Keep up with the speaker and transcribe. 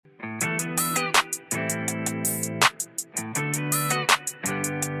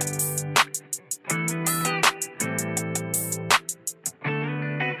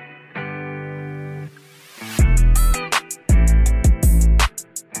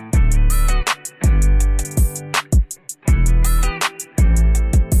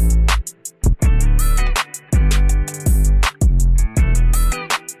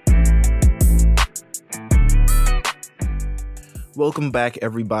Welcome back,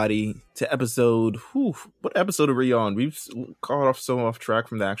 everybody, to episode. What episode are we on? We've caught off track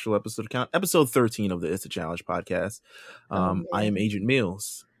from the actual episode count. Episode 13 of the It's a Challenge podcast. I am Agent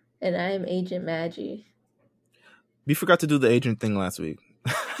Mills. And I am Agent Maggie. We forgot to do the agent thing last week.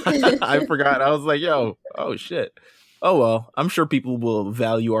 I forgot. I was like, oh shit. Oh, well, I'm sure people will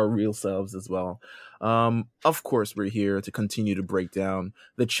value our real selves as well. Of course, we're here to continue to break down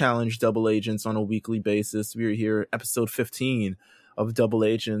the challenge double agents on a weekly basis. We're here, episode 15 of Double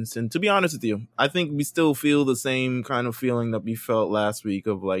Agents. And to be honest with you, I think we still feel the same kind of feeling that we felt last week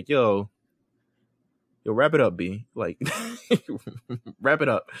of like, yo, wrap it up, B. Like, wrap it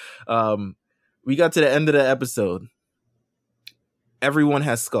up. We got to the end of the episode. Everyone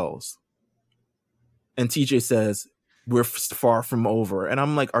has skulls. And TJ says, we're far from over. And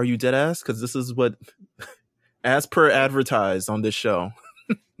I'm like, are you dead ass? Because this is what, as per advertised on this show.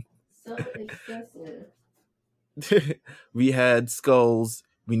 So excessive. We had skulls.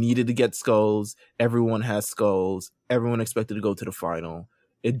 We needed to get skulls. Everyone has skulls. Everyone expected to go to the final.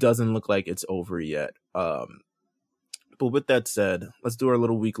 It doesn't look like it's over yet. But with that said, let's do our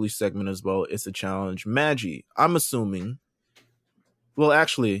little weekly segment as well. It's a challenge. Maggie, I'm assuming. Well,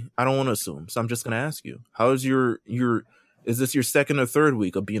 actually, I don't want to assume, so I'm just going to ask you. How's your is this your second or third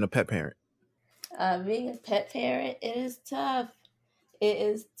week of being a pet parent? Being a pet parent, it is tough. It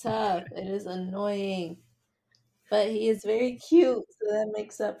is tough. It is annoying. But he is very cute, so that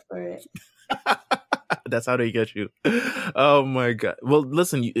makes up for it. That's how they get you. Oh, my God. Well,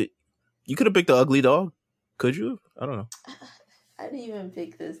 listen, you could have picked the ugly dog. Could you? I don't know. I didn't even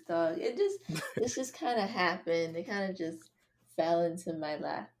pick this dog. It just kind of happened. It kind of just fell into my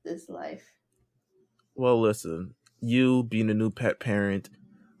lap, this life. Well, listen, you being a new pet parent,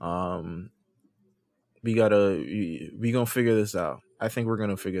 we gonna figure this out. I think we're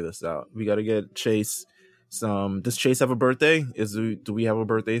gonna figure this out. We gotta get Chase some. Does Chase have a birthday? Do we have a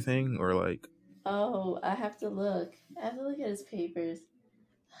birthday thing or like? Oh, I have to look. I have to look at his papers.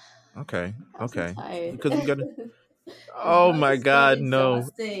 Okay. I'm so tired. Because we gotta. Oh my God, no.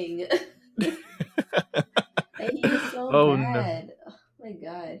 And he is so bad. No. Oh my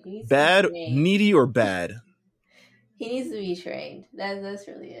God. He's bad, needy, or bad? He needs to be trained. That's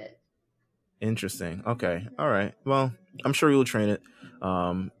really it. Interesting. Okay. All right. Well, I'm sure you'll train it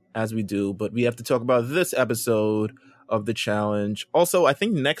as we do, but we have to talk about this episode of the challenge. Also, I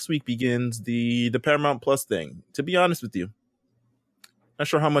think next week begins the Paramount Plus thing. To be honest with you, not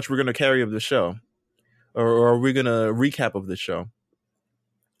sure how much we're going to carry of the show, or are we going to recap of the show?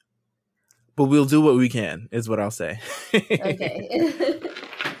 But we'll do what we can, is what I'll say. Okay.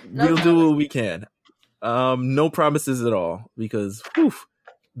 We'll do what we can. No promises at all, because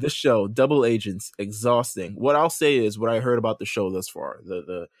this show, Double Agents, exhausting. What I'll say is what I heard about the show thus far,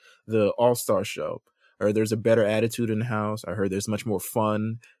 the All-Star show. I heard there's a better attitude in the house. I heard there's much more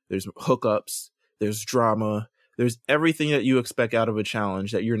fun. There's hookups. There's drama. There's everything that you expect out of a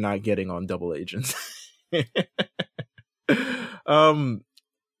challenge that you're not getting on Double Agents.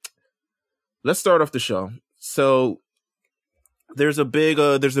 Let's start off the show. So there's a big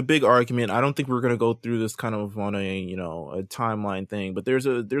argument. I don't think we're gonna go through this kind of on a timeline thing, but there's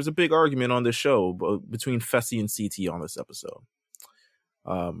a big argument on this show between Fessy and CT on this episode,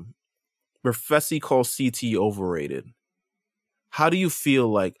 where Fessy calls CT overrated. How do you feel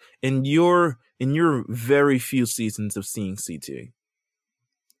like in your very few seasons of seeing CT?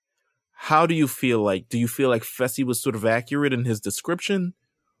 How do you feel like? Do you feel like Fessy was sort of accurate in his description?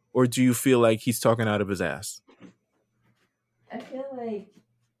 Or do you feel like he's talking out of his ass? I feel like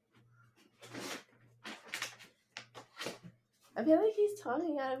he's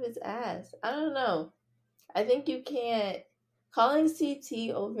talking out of his ass. I don't know. I think you can't. Calling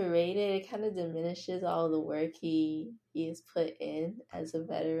CT overrated, it kind of diminishes all the work he has put in as a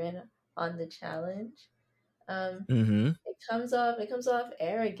veteran on the challenge. It comes off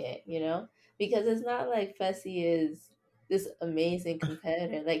arrogant, because it's not like Fessy is this amazing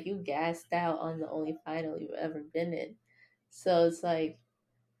competitor. Like, you gassed out on the only final you've ever been in. So it's like,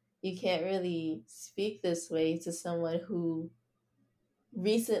 you can't really speak this way to someone who's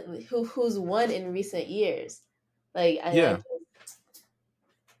won in recent years. Like,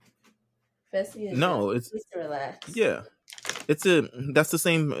 Fessy is just relax. Yeah. That's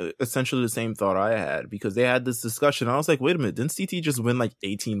essentially the same thought I had, because they had this discussion. I was like, wait a minute, didn't CT just win like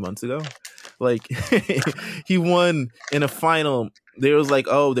 18 months ago? Like, he won in a final. They was like,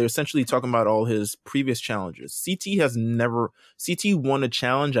 oh, they're essentially talking about all his previous challenges. CT won a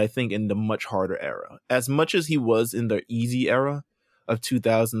challenge, I think, in the much harder era. As much as he was in the easy era, of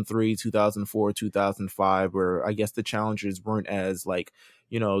 2003, 2004, 2005, where I guess the challenges weren't as like,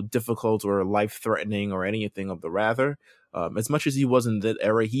 difficult or life threatening or anything of the rather. As much as he was in that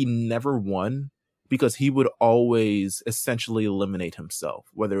era, he never won because he would always essentially eliminate himself,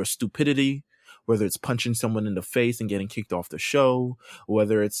 whether it's stupidity, whether it's punching someone in the face and getting kicked off the show,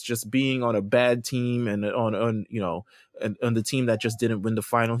 whether it's just being on a bad team and on the team that just didn't win the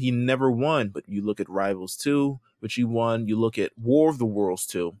final. He never won. But you look at Rivals 2, which he won. You look at War of the Worlds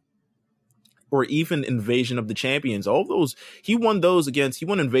 2, or even Invasion of the Champions. All of those, he won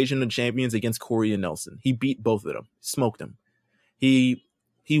Invasion of the Champions against Corey and Nelson. He beat both of them, smoked them. He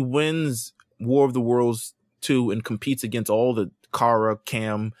wins War of the Worlds 2 and competes against all the Cara,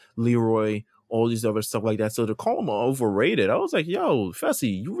 Cam, Leroy, all these other stuff like that. So to call him overrated, I was like, yo,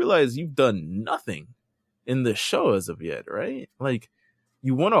 Fessy, you realize you've done nothing in this show as of yet, right? Like,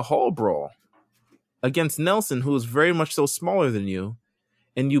 you won a hall brawl against Nelson, who is very much so smaller than you,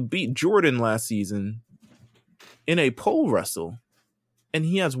 and you beat Jordan last season in a pole wrestle, and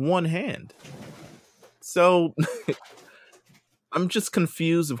he has one hand. So I'm just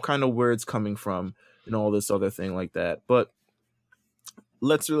confused of kind of where it's coming from and all this other thing like that. But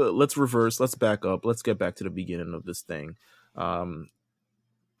let's reverse. Let's back up. Let's get back to the beginning of this thing. The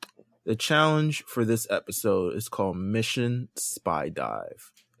challenge for this episode is called Mission Spy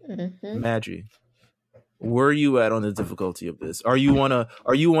Dive. Mm-hmm. Maggie, where are you at on the difficulty of this? Are you on a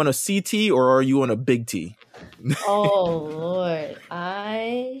CT or are you on a big T? Oh Lord,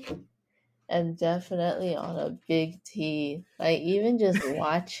 I am definitely on a big T. Like, even just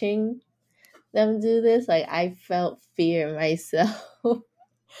watching them do this, like, I felt fear myself.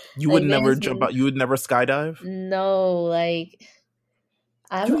 You would never jump out. You would never skydive. No, like,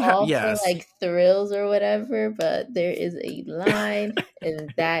 I'm all for like thrills or whatever, but there is a line,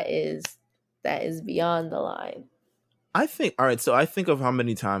 and that is beyond the line. I think of how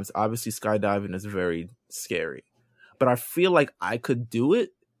many times, obviously skydiving is very scary, but I feel like I could do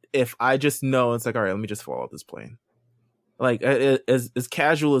it if I just know it's like, all right, let me just fall off this plane. Like, as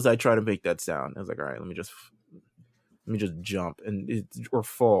casual as I try to make that sound, I was like, all right, let me just jump or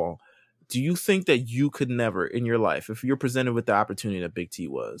fall. Do you think that you could never in your life, if you're presented with the opportunity that Big T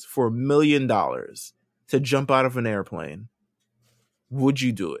was for $1 million to jump out of an airplane, would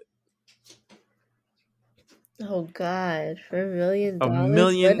you do it? Oh God, for $1 million? $1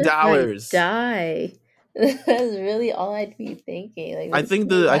 million. Die. That's really all I'd be thinking. Like, I think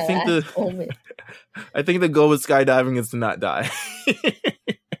the goal with skydiving is to not die.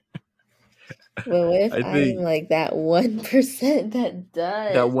 But what if I'm like that 1% that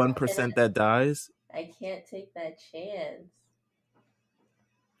does? That 1% that dies? I can't take that chance.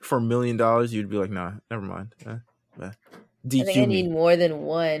 For $1 million, you'd be like, nah, never mind. I think I need more than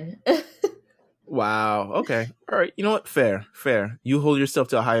one. Wow. Okay. All right. You know what? Fair. You hold yourself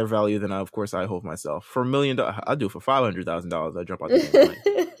to a higher value than of course I hold myself. For $1 million, I'll do it for $500,000. I jump out the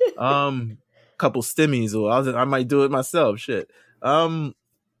plane. Couple stimmies, or I might do it myself. Shit.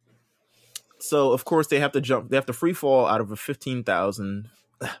 So of course they have to jump. They have to free fall out of a 15,000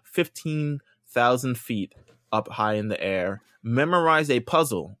 feet up high in the air. Memorize a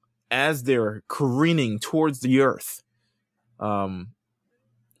puzzle as they're careening towards the earth. And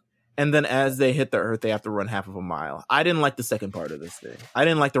then as they hit the earth, they have to run half of a mile. I didn't like the second part of this thing. I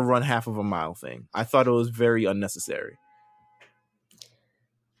didn't like the run half of a mile thing. I thought it was very unnecessary.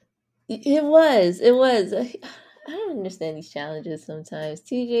 It was. I don't understand these challenges sometimes.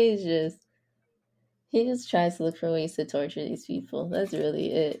 TJ he just tries to look for ways to torture these people. That's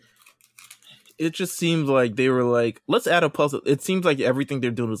really it. It just seemed like they were like, let's add a puzzle. It seems like everything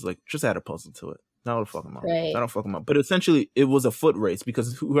they're doing was like, just add a puzzle to it. I don't fuck them up. Right. I don't fuck them up. But essentially, it was a foot race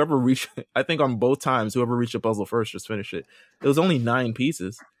because whoever reached, I think on both times, whoever reached a puzzle first just finished it. It was only 9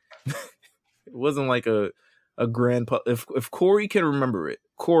 pieces. It wasn't like a grand puzzle. If Corey can remember it,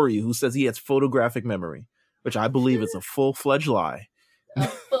 Corey, who says he has photographic memory, which I believe is a full-fledged lie. A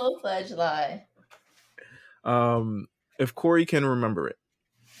full-fledged lie. If Corey can remember it,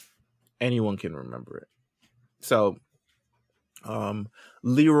 anyone can remember it. So,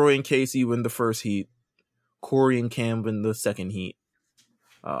 Leroy and Casey win the first heat. Corey and Cam win the second heat.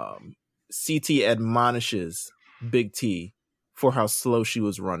 CT admonishes Big T for how slow she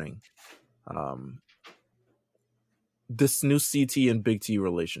was running. This new CT and Big T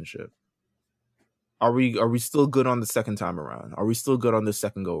relationship. Are we still good on the second time around? Are we still good on the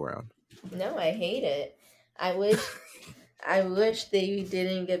second go round? No, I hate it. I wish they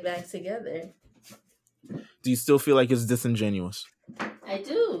didn't get back together. Do you still feel like it's disingenuous? I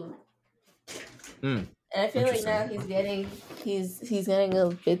do. And I feel like now he's getting a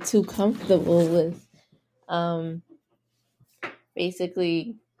bit too comfortable with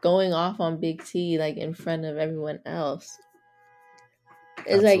basically going off on Big T like in front of everyone else.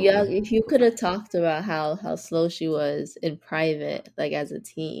 It's like, yeah, Absolutely. if you could have talked about how slow she was in private, like as a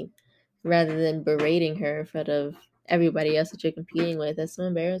team, rather than berating her in front of everybody else that you're competing with, that's so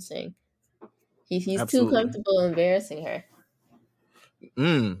embarrassing. He's too Absolutely. comfortable embarrassing her.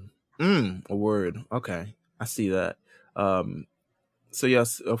 A word. Okay. I see that. So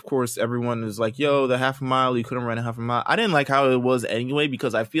yes, of course, everyone is like, yo, the half a mile, you couldn't run a half a mile. I didn't like how it was anyway,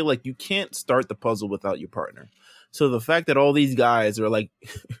 because I feel like you can't start the puzzle without your partner. So the fact that all these guys are like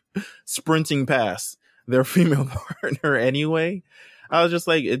sprinting past their female partner anyway, I was just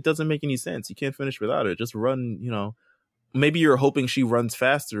like, it doesn't make any sense. You can't finish without her. Just run, maybe you're hoping she runs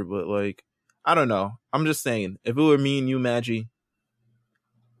faster, but like, I don't know. I'm just saying, if it were me and you, Maggie,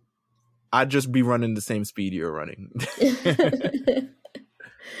 I'd just be running the same speed you're running.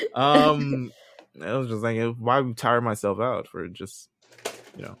 I was just like, why tire myself out for just,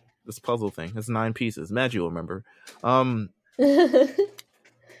 this puzzle thing? It's 9 pieces. Maggie will remember. A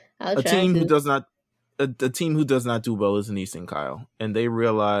team who does not do well is Aneesa and Kyle, and they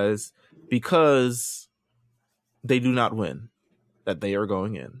realize because they do not win that they are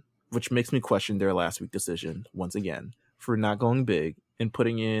going in, which makes me question their last week decision once again for not going big and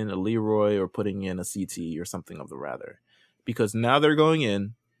putting in a Leroy or putting in a CT or something of the rather, because now they're going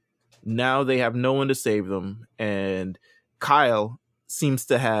in. Now they have no one to save them, and Kyle seems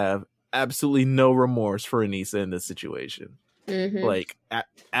to have absolutely no remorse for Aneesa in this situation. Mm-hmm. Like,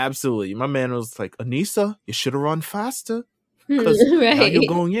 absolutely. My man was like, Aneesa, you should have run faster, because right. now you're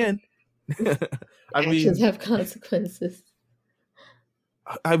going in. Actions have consequences.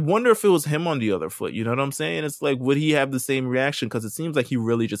 I wonder if it was him on the other foot. You know what I'm saying? It's like, would he have the same reaction? Because it seems like he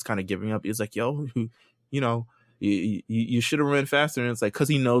really just kind of giving up. He's like, yo, you should have run faster. And it's like, because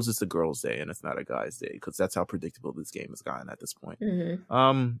he knows it's a girl's day and it's not a guy's day, because that's how predictable this game has gotten at this point.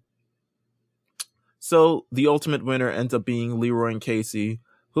 Mm-hmm. So the ultimate winner ends up being Leroy and Casey,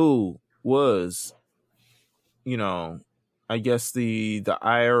 who was, I guess the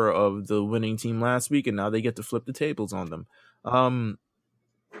ire of the winning team last week, and now they get to flip the tables on them.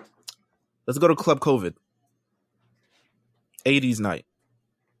 Let's go to Club COVID. 80s night.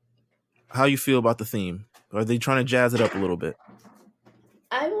 How you feel about the theme? Are they trying to jazz it up a little bit?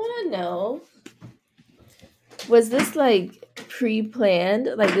 I want to know, was this like pre-planned?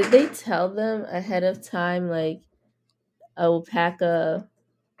 Like, did they tell them ahead of time, like, I will pack an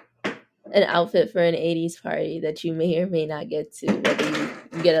outfit for an 80s party that you may or may not get to, whether you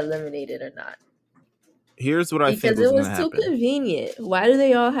get eliminated or not? Here's what I think was going to happen. Because it was too convenient. Why do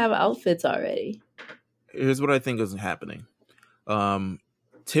they all have outfits already? Here's what I think is happening.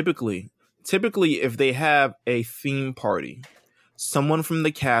 Typically, if they have a theme party, someone from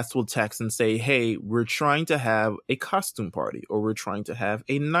the cast will text and say, hey, we're trying to have a costume party, or we're trying to have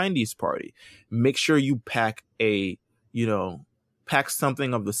a 90s party. Make sure you pack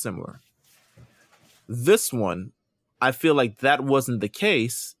something of the similar. This one, I feel like that wasn't the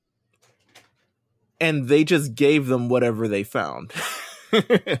case, and they just gave them whatever they found.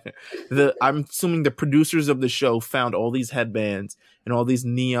 I'm assuming the producers of the show found all these headbands and all these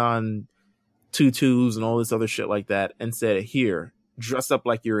neon tutus and all this other shit like that, and said, here, dress up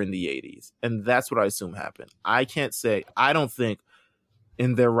like you're in the 80s. And that's what I assume happened. I can't say, I don't think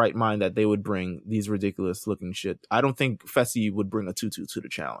in their right mind that they would bring these ridiculous looking shit. I don't think Fessy would bring a tutu to the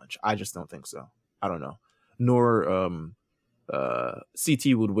challenge. I just don't think so. I don't know. Nor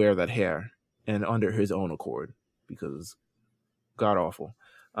CT would wear that hair and under his own accord, because god awful.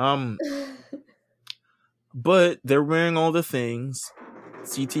 But they're wearing all the things.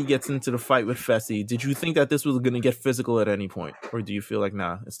 CT gets into the fight with Fessy. Did you think that this was going to get physical at any point? Or do you feel like,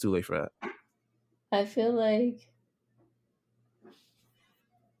 nah, it's too late for that? I feel like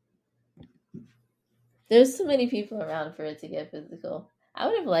there's too many people around for it to get physical. I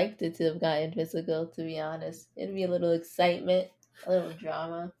would have liked it to have gotten physical, to be honest. It'd be a little excitement, a little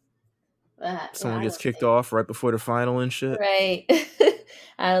drama. Someone gets kicked off right before the final and shit. Right.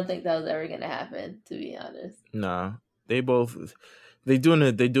 I don't think that was ever going to happen, to be honest. Nah. They doing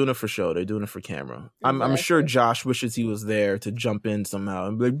it for show. They're doing it for camera. Exactly. I'm sure Josh wishes he was there to jump in somehow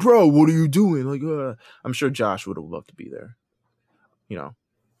and be like, bro, what are you doing? Like, I'm sure Josh would have loved to be there.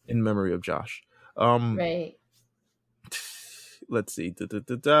 In memory of Josh. Right. Let's see.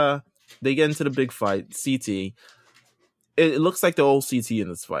 They get into the big fight. CT. It looks like the old CT in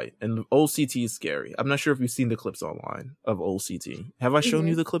this fight, and old CT is scary. I'm not sure if you've seen the clips online of old CT. Have I shown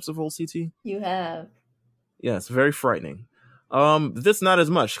you the clips of old CT? You have. Yeah, it's very frightening. This not as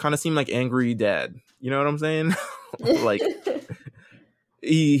much. Kind of seemed like angry dad. You know what I'm saying? Like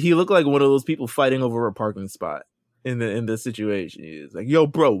he looked like one of those people fighting over a parking spot. in the situation. He's like, yo,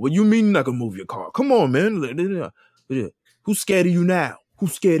 bro, what you mean you're not gonna move your car? Come on, man. Who's scared of you now?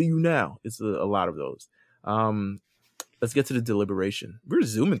 Who's scared of you now? It's a lot of those. Let's get to the deliberation. We're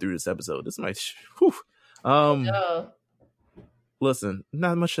zooming through this episode. This might listen,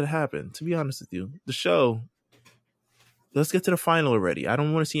 not much should happen, to be honest with you. The show, let's get to the final already. I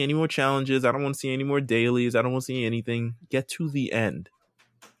don't want to see any more challenges. I don't want to see any more dailies. I don't want to see anything. Get to the end.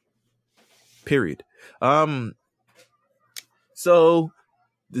 Period. So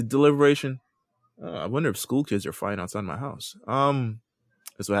the deliberation. I wonder if school kids are flying outside my house.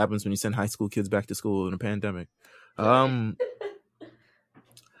 That's what happens when you send high school kids back to school in a pandemic.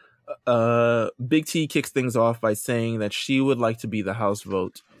 Big T kicks things off by saying that she would like to be the house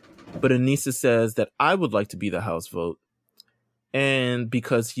vote, but Aneesa says that I would like to be the house vote. And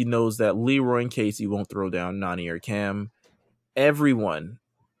because he knows that Leroy and Casey won't throw down Nany or Cam, everyone,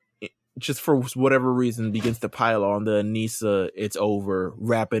 just for whatever reason, begins to pile on the Aneesa, it's over,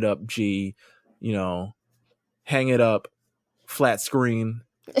 wrap it up, G, hang it up, flat screen.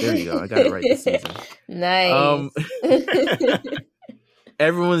 There you go. I got it right this season. Nice.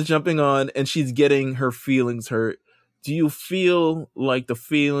 Everyone's jumping on and she's getting her feelings hurt. Do you feel like the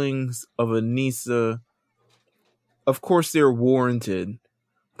feelings of Aneesa, of course they're warranted,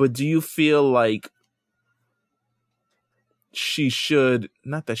 but do you feel like she should,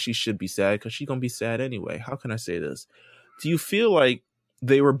 not that she should be sad, because she's going to be sad anyway. How can I say this? Do you feel like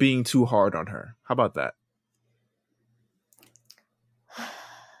they were being too hard on her? How about that?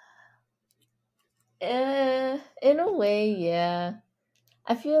 In a way, yeah.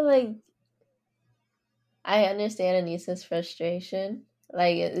 I feel like I understand Aneesa's frustration.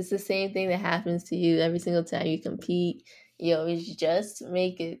 Like, it's the same thing that happens to you every single time you compete. You always just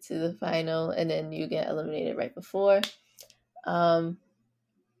make it to the final and then you get eliminated right before. And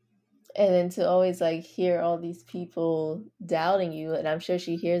then to always like hear all these people doubting you, and I'm sure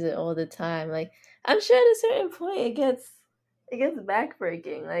she hears it all the time. Like, I'm sure at a certain point it gets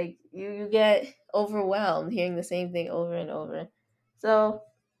backbreaking. Like you get overwhelmed hearing the same thing over and over. So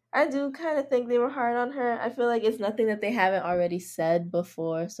I do kind of think they were hard on her. I feel like it's nothing that they haven't already said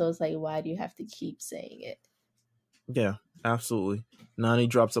before. So it's like, why do you have to keep saying it? Yeah, absolutely. Nany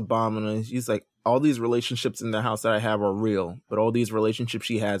drops a bomb and he's like, all these relationships in the house that I have are real, but all these relationships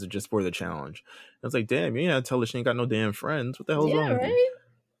she has are just for the challenge. And it's like, damn, you gotta tell her she ain't got no damn friends. What the hell's wrong with you?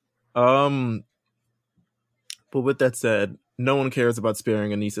 But with that said, no one cares about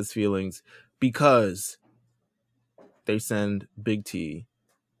sparing Aneesa's feelings because they send Big T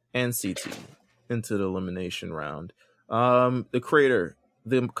and CT into the elimination round. The creator,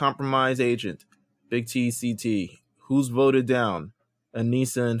 the compromise agent, Big T, CT, who's voted down?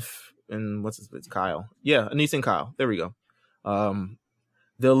 Aneesa and what's his name? Kyle. Yeah, Aneesa and Kyle. There we go.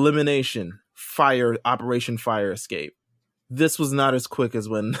 The elimination, Operation Fire Escape. This was not as quick as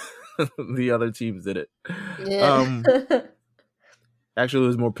when the other teams did it. Yeah. Actually, it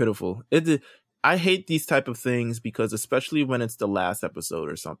was more pitiful. I hate these type of things because, especially when it's the last episode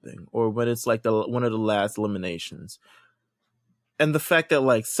or something, or when it's like one of the last eliminations, and the fact that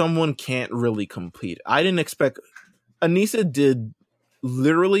like someone can't really compete. I didn't expect. Aneesa did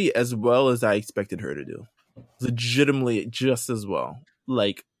literally as well as I expected her to do. Legitimately, just as well.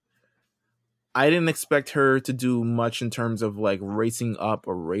 Like, I didn't expect her to do much in terms of like racing up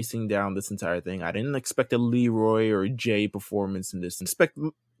or racing down this entire thing. I didn't expect a Leroy or Jay performance in this.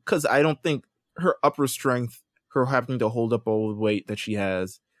 Because I don't think her upper strength, her having to hold up all the weight that she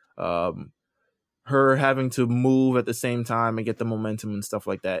has, her having to move at the same time and get the momentum and stuff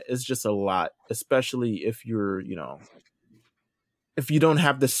like that is just a lot, especially if you're, if you don't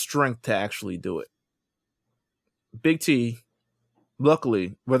have the strength to actually do it. Big T,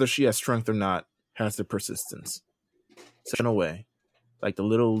 luckily, whether she has strength or not, has the persistence. Such in a way, like the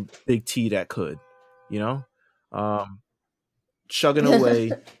little Big T that could, chugging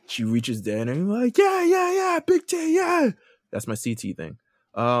away. She reaches down and like, yeah, Big T, yeah. That's my CT thing.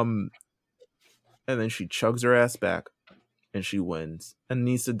 And then she chugs her ass back and she wins.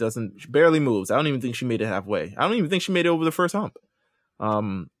 Aneesa she barely moves. I don't even think she made it halfway. I don't even think she made it over the first hump.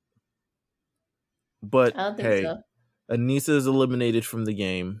 But I don't think so. Aneesa is eliminated from the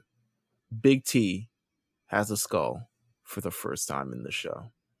game. Big T has a skull for the first time in the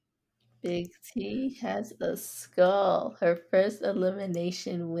show. Big T has a skull. Her first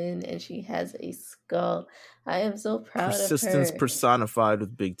elimination win, and she has a skull. I am so proud of her. Persistence personified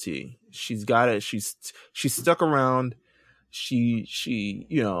with Big T. She's got it. She's stuck around. She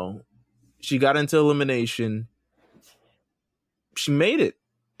got into elimination. She made it.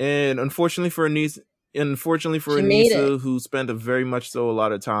 And unfortunately for Aneesa, who spent a very much so a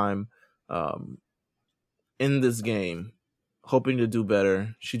lot of time in this game, hoping to do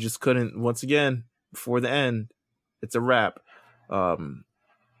better. She just couldn't. Once again, before the end, it's a wrap. I'm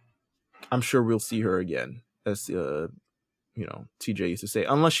sure we'll see her again, as TJ used to say,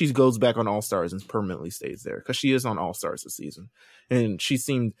 unless she goes back on All Stars and permanently stays there, because she is on All Stars this season. And she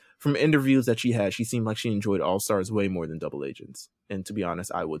seemed, from interviews that she had, she seemed like she enjoyed All Stars way more than Double Agents. And to be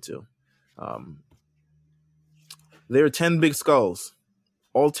honest, I would too. There are 10 big skulls.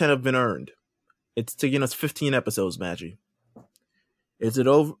 All 10 have been earned. It's taking us 15 episodes, Maggie. Is it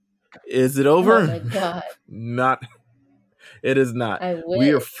over? Is it over? Oh my God. Not. It is not. I wish.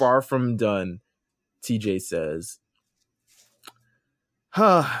 We are far from done, TJ says.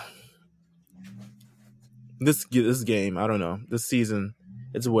 This game, I don't know. This season,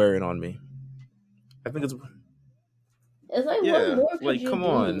 it's wearing on me. I think it's like, what more could like, you come do?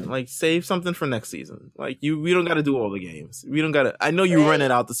 on, like, save something for next season. Like, we don't got to do all the games. We don't got to. I know you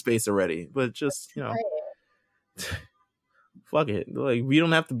rented out the space already, but just fuck it. Like, we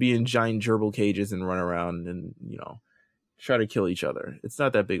don't have to be in giant gerbil cages and run around and try to kill each other. It's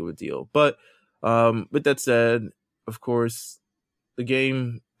not that big of a deal. But with that said, of course, the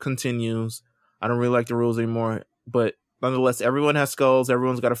game continues. I don't really like the rules anymore, but nonetheless, everyone has skulls.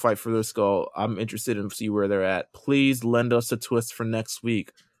 Everyone's got to fight for their skull. I'm interested in see where they're at. Please lend us a twist for next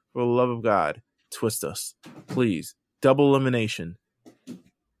week. For the love of God, twist us, please. Double elimination.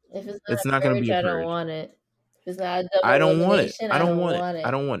 If it's not going to be a I purge. don't want it. If it's not a double I don't want it. elimination, I don't want it.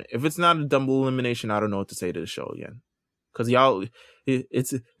 I don't want it. If it's not a double elimination, I don't know what to say to the show again. Because y'all,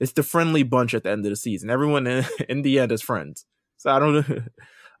 it's the friendly bunch at the end of the season. Everyone in the end is friends. So I don't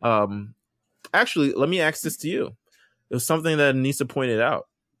know. Actually, let me ask this to you. It was something that Anissa pointed out.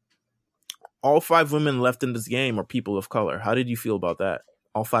 All 5 women left in this game are people of color. How did you feel about that?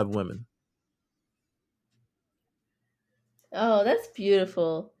 All 5 women. Oh, that's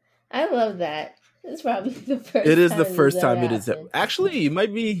beautiful. I love that. It's probably the first time. It is the first time it is. Actually, it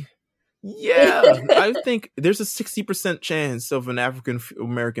might be. Yeah, I think there's a 60% chance of an African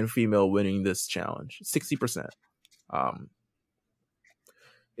American female winning this challenge. 60%.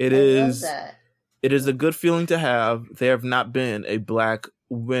 It is a good feeling to have. There have not been a black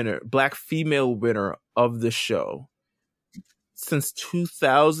female winner of the show since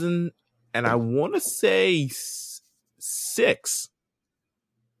 2000, and I want to say 6.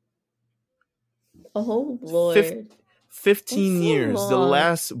 Oh Lord. 15 years. Long. The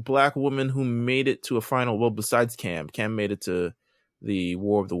last black woman who made it to a final, well, besides Cam made it to the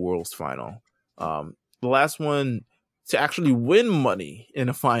War of the Worlds final. The last one to actually win money in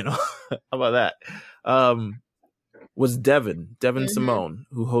a final, how about that? Was Devin Simone,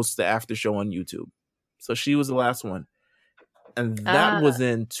 who hosts the after show on YouTube. So she was the last one. And that was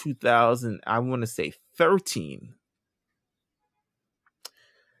in 2000, I want to say 13.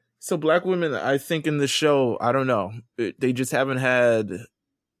 So black women, I think in the show, I don't know. They just haven't had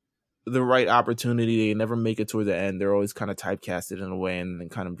the right opportunity. They never make it toward the end. They're always kind of typecasted in a way and then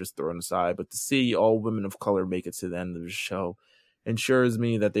kind of just thrown aside. But to see all women of color make it to the end of the show ensures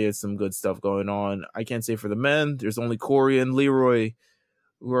me that there's some good stuff going on. I can't say for the men. There's only Corey and Leroy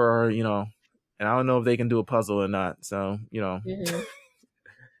who are, and I don't know if they can do a puzzle or not. So, Mm-hmm.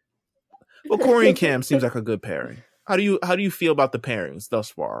 Well, Corey and Cam seems like a good pairing. How do you feel about the pairings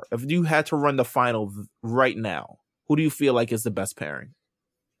thus far? If you had to run the final right now, who do you feel like is the best pairing?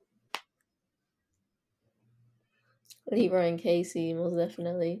 Leroy and Casey, most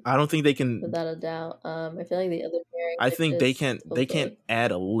definitely. I don't think they can, without a doubt. I feel like the other pairing. I think they can't. Okay. They can't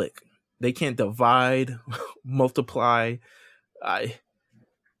add a lick. They can't divide, multiply.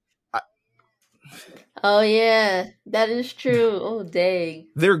 Oh yeah, that is true. Oh dang.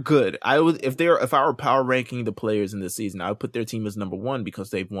 They're good. If I were power ranking the players in this season, I would put their team as number 1 because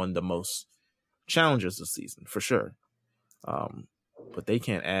they've won the most challenges this season for sure. But they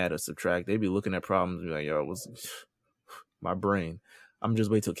can't add or subtract. They'd be looking at problems and be like, yo, what's my brain? I'm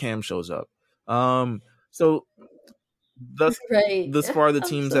just wait till Cam shows up. So thus far the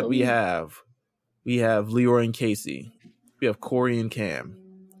teams that we have Leroy and Casey. We have Corey and Cam.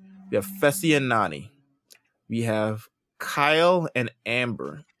 We have Fessy and Nany. We have Kyle and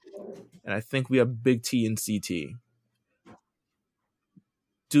Amber. And I think we have Big T and CT.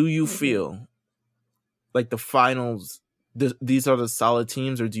 Do you feel like the finals, these are the solid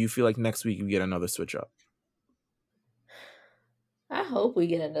teams, or do you feel like next week you get another switch up? I hope we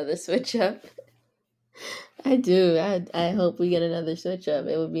get another switch up. I do. I hope we get another switch up.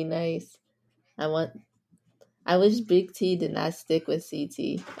 It would be nice. I wish Big T did not stick with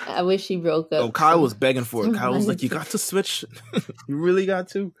CT. I wish he broke up. Oh, Kyle was begging for it. Kyle was like, you got to switch. You really got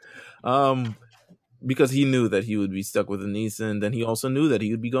to. Because he knew that he would be stuck with Anissa, and then he also knew that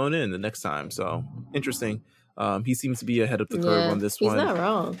he would be going in the next time. So interesting. He seems to be ahead of the curve on this one. He's not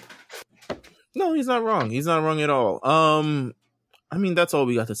wrong. No, he's not wrong. He's not wrong at all. I mean, that's all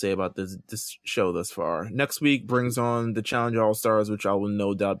we got to say about this show thus far. Next week brings on the Challenge All-Stars, which I will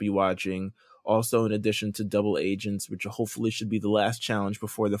no doubt be watching. Also, in addition to Double Agents, which hopefully should be the last challenge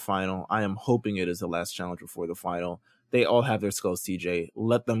before the final. I am hoping it is the last challenge before the final. They all have their skulls, TJ.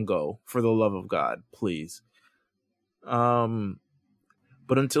 Let them go. For the love of God, please. But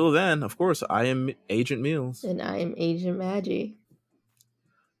until then, of course, I am Agent Meals. And I am Agent Maggie.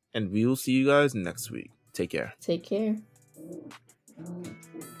 And we will see you guys next week. Take care. Take care.